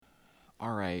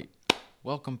All right.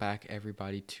 Welcome back,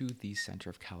 everybody, to the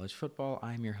Center of College Football.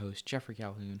 I'm your host, Jeffrey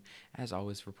Calhoun, as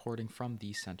always, reporting from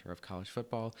the Center of College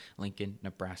Football, Lincoln,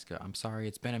 Nebraska. I'm sorry,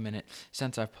 it's been a minute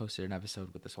since I've posted an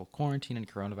episode with this whole quarantine and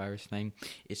coronavirus thing.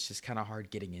 It's just kind of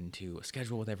hard getting into a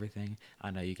schedule with everything.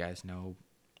 I know you guys know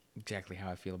exactly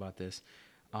how I feel about this.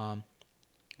 Um,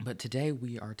 but today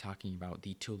we are talking about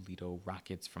the Toledo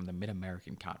Rockets from the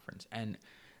Mid-American Conference. And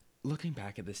looking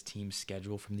back at this team's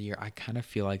schedule from the year, I kind of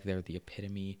feel like they're the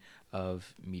epitome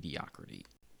of mediocrity.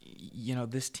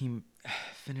 This team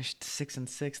finished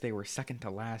 6-6. They were second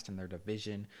to last in their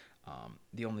division.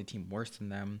 The only team worse than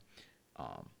them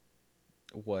um,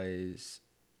 was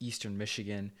Eastern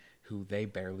Michigan, who they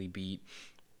barely beat.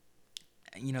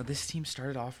 This team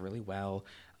started off really well.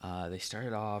 They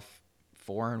started off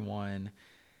 4-1.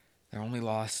 Their only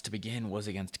loss to begin was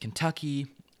against Kentucky,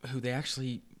 who they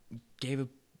actually gave a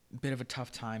bit of a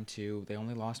tough time to. They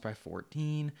only lost by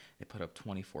 14. They put up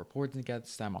 24 points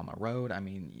against them on the road. I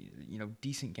mean,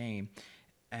 decent game.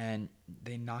 And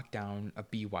they knocked down a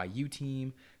BYU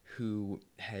team who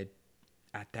had,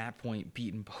 at that point,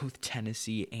 beaten both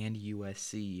Tennessee and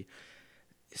USC.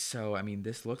 So, I mean,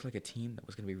 this looked like a team that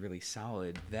was going to be really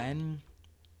solid. Then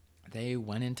they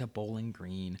went into Bowling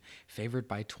Green, favored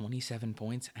by 27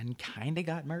 points, and kind of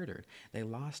got murdered. They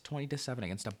lost 20-7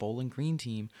 against a Bowling Green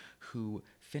team who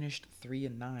finished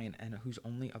 3-9, and whose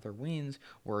only other wins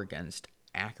were against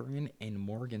Akron and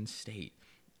Morgan State,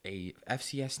 a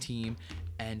FCS team,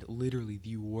 and literally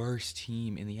the worst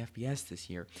team in the FBS this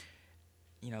year.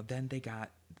 Then they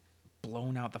got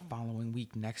blown out the following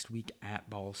week, next week at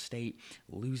Ball State,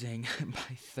 losing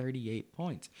by 38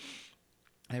 points.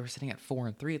 They were sitting at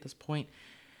 4-3 at this point.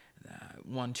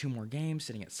 Won two more games,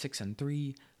 sitting at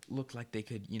 6-3. Looked like they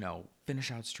could,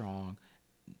 finish out strong.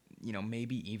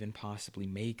 Maybe even possibly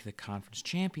make the conference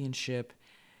championship.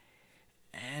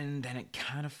 And then it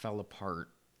kind of fell apart.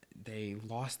 They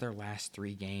lost their last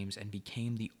three games and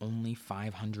became the only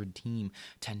 500 team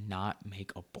to not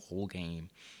make a bowl game.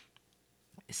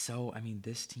 So, I mean,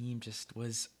 this team just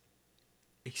was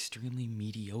extremely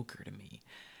mediocre to me.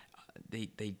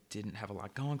 They didn't have a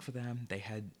lot going for them. They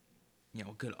had, a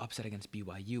good upset against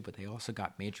BYU, but they also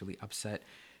got majorly upset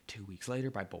 2 weeks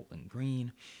later by Bowling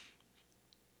Green.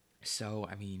 So,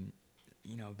 I mean,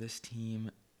 this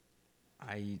team,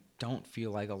 I don't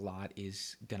feel like a lot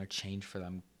is going to change for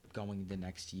them going into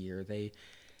next year. They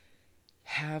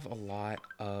have a lot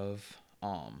of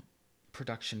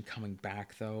production coming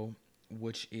back, though,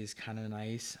 which is kind of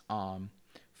nice.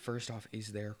 First off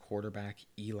is their quarterback,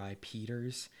 Eli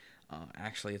Peters.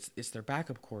 Actually, it's their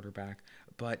backup quarterback,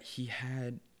 but he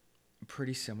had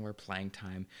pretty similar playing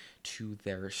time to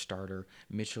their starter,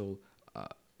 Mitchell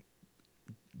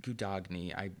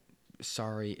Gudagny. I'm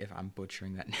sorry if I'm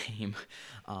butchering that name.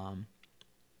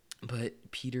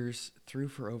 But Peters threw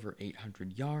for over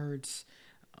 800 yards,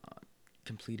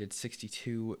 completed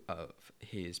 62 of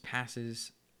his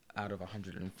passes out of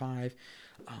 105.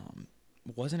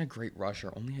 Wasn't a great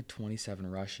rusher, only had 27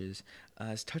 rushes.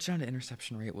 His touchdown to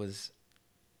interception rate was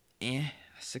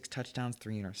 6 touchdowns,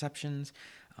 3 interceptions.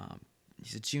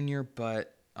 He's a junior,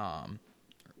 but I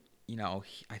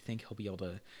think he'll be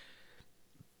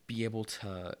able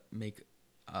to make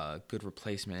a good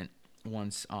replacement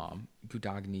once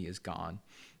Gudagny is gone.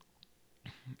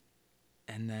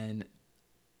 And then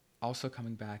also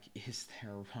coming back is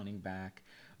their running back,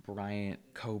 Bryant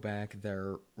Koback,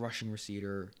 their rushing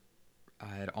receiver,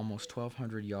 had almost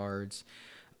 1,200 yards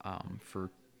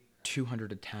for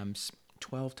 200 attempts,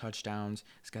 12 touchdowns.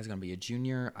 This guy's going to be a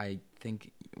junior. I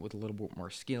think with a little bit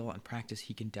more skill and practice,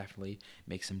 he can definitely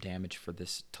make some damage for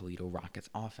this Toledo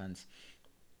Rockets offense.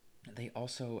 They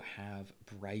also have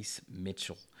Bryce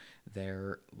Mitchell,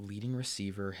 their leading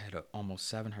receiver, had almost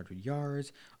 700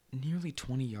 yards, nearly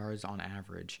 20 yards on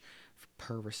average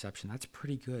per reception. That's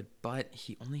pretty good, but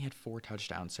he only had 4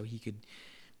 touchdowns, so he could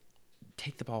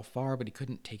take the ball far, but he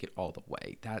couldn't take it all the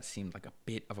way. That seemed like a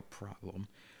bit of a problem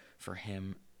for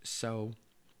him. So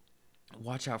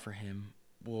watch out for him.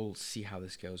 We'll see how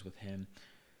this goes with him.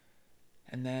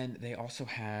 And then they also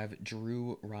have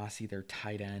Drew Rossi, their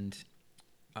tight end.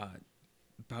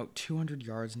 About 200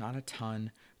 yards, not a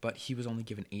ton, but he was only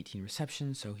given 18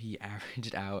 receptions, so he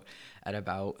averaged out at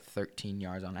about 13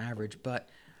 yards on average. But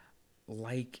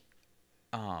like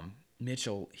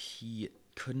Mitchell, he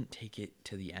couldn't take it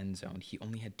to the end zone. He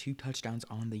only had 2 touchdowns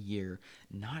on the year.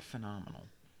 Not phenomenal.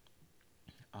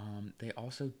 They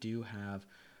also do have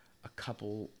a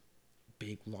couple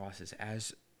big losses.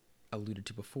 As alluded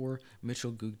to before,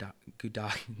 Mitchell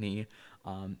Gudagny,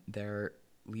 their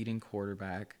leading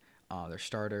quarterback, their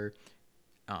starter,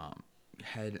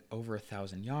 had over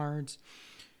 1,000 yards.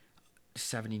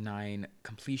 79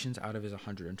 completions out of his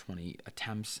 120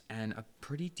 attempts, and a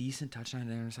pretty decent touchdown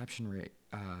to interception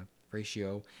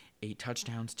ratio. 8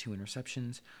 touchdowns, 2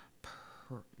 interceptions.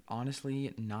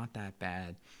 Honestly, not that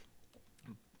bad.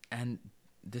 And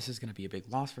this is going to be a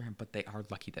big loss for him, but they are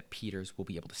lucky that Peters will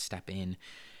be able to step in,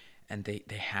 and they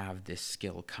have this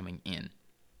skill coming in.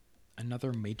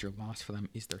 Another major loss for them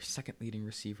is their second leading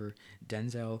receiver,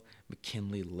 Denzel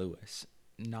McKinley-Lewis.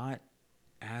 Not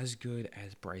as good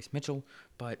as Bryce Mitchell,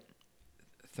 but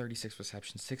 36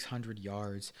 receptions, 600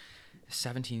 yards,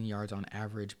 17 yards on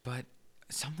average, but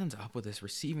something's up with this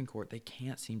receiving court. They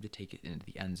can't seem to take it into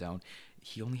the end zone.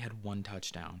 He only had 1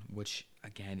 touchdown, which,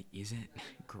 again, isn't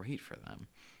great for them.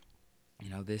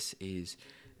 This is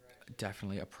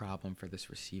definitely a problem for this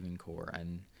receiving core,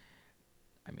 and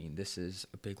this is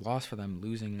a big loss for them,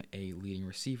 losing a leading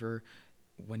receiver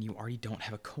when you already don't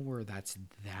have a core that's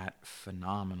that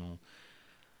phenomenal.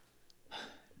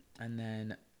 And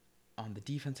then on the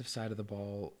defensive side of the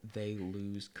ball, they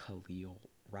lose Khalil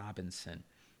Robinson.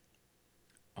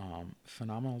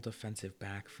 Phenomenal defensive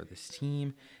back for this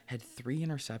team. Had 3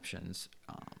 interceptions,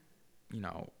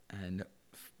 and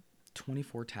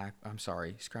 45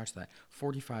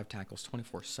 tackles,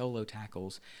 24 solo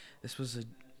tackles. This was a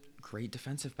great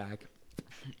defensive back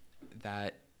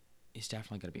that is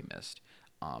definitely going to be missed,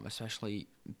 especially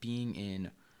being in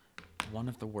one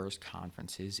of the worst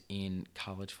conferences in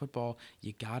college football.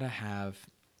 You gotta have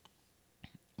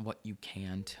what you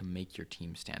can to make your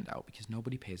team stand out, because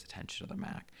nobody pays attention to the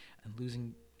MAC, and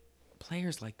losing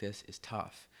players like this is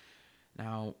tough.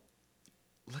 Now,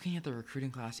 looking at the recruiting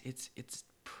class, it's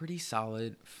pretty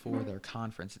solid for their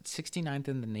conference. It's 69th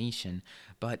in the nation,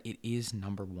 but it is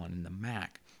number 1 in the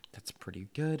MAC. That's pretty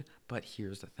good, but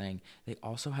here's the thing. They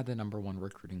also had the number 1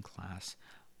 recruiting class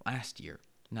last year.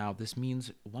 Now, this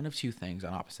means one of 2 things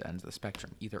on opposite ends of the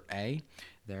spectrum. Either A,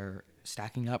 they're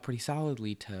stacking up pretty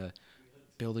solidly to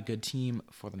build a good team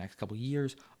for the next couple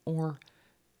years, or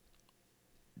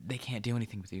they can't do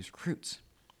anything with these recruits.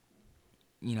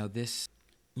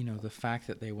 The fact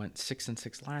that they went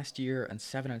 6-6 last year and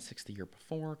 7-6 the year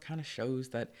before kind of shows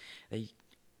that they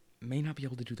may not be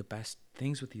able to do the best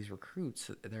things with these recruits.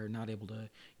 They're not able to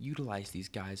utilize these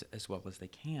guys as well as they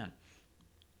can.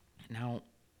 Now,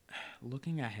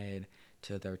 looking ahead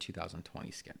to their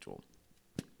 2020 schedule,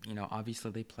 obviously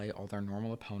they play all their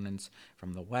normal opponents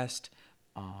from the West,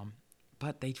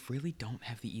 but they really don't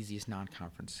have the easiest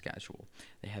non-conference schedule.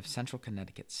 They have Central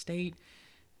Connecticut State.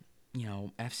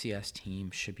 FCS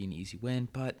team should be an easy win,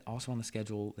 but also on the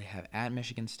schedule, they have at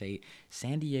Michigan State,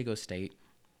 San Diego State,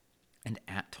 and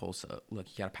at Tulsa. Look,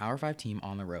 you got a Power 5 team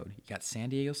on the road. You got San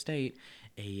Diego State,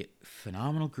 a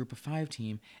phenomenal Group of 5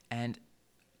 team, and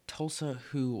Tulsa,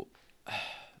 who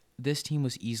this team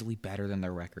was easily better than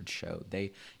their record showed.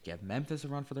 They gave Memphis a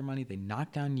run for their money. They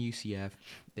knocked down UCF.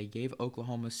 They gave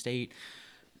Oklahoma State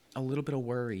a little bit of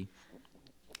worry,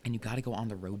 and you got to go on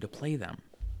the road to play them.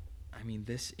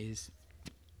 This is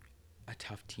a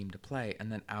tough team to play.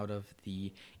 And then out of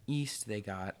the East, they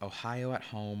got Ohio at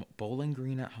home, Bowling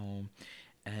Green at home,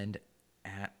 and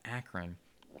at Akron.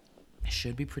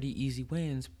 Should be pretty easy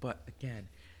wins, but again,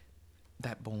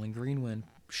 that Bowling Green win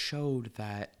showed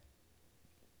that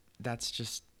that's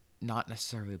just not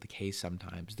necessarily the case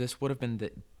sometimes. This would have been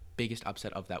the biggest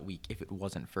upset of that week if it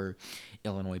wasn't for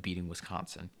Illinois beating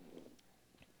Wisconsin.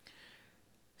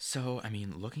 So,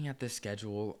 looking at this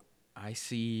schedule, I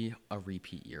see a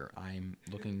repeat year. I'm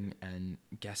looking and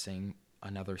guessing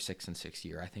another 6-6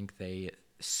 year. I think they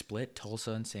split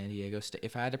Tulsa and San Diego State.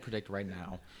 If I had to predict right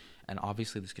now, and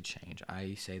obviously this could change,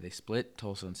 I say they split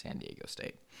Tulsa and San Diego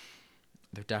State.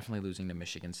 They're definitely losing to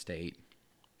Michigan State.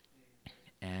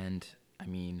 And,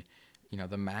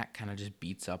 the MAC kind of just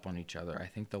beats up on each other. I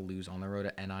think they'll lose on the road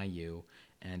at NIU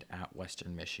and at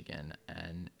Western Michigan,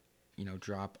 and,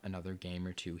 drop another game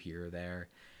or 2 here or there.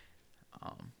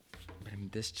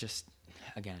 But this just,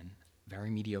 again, very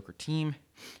mediocre team,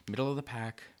 middle of the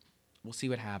pack. We'll see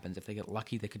what happens. If they get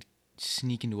lucky, they could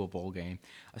sneak into a bowl game,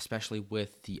 especially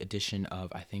with the addition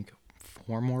of, I think,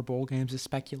 4 more bowl games is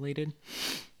speculated.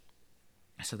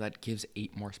 So that gives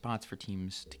 8 more spots for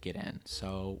teams to get in.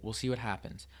 So we'll see what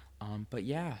happens. But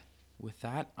yeah, with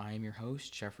that, I am your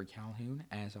host, Jeffrey Calhoun,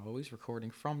 as always, recording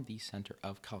from the Center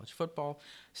of College Football,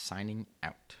 signing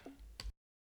out.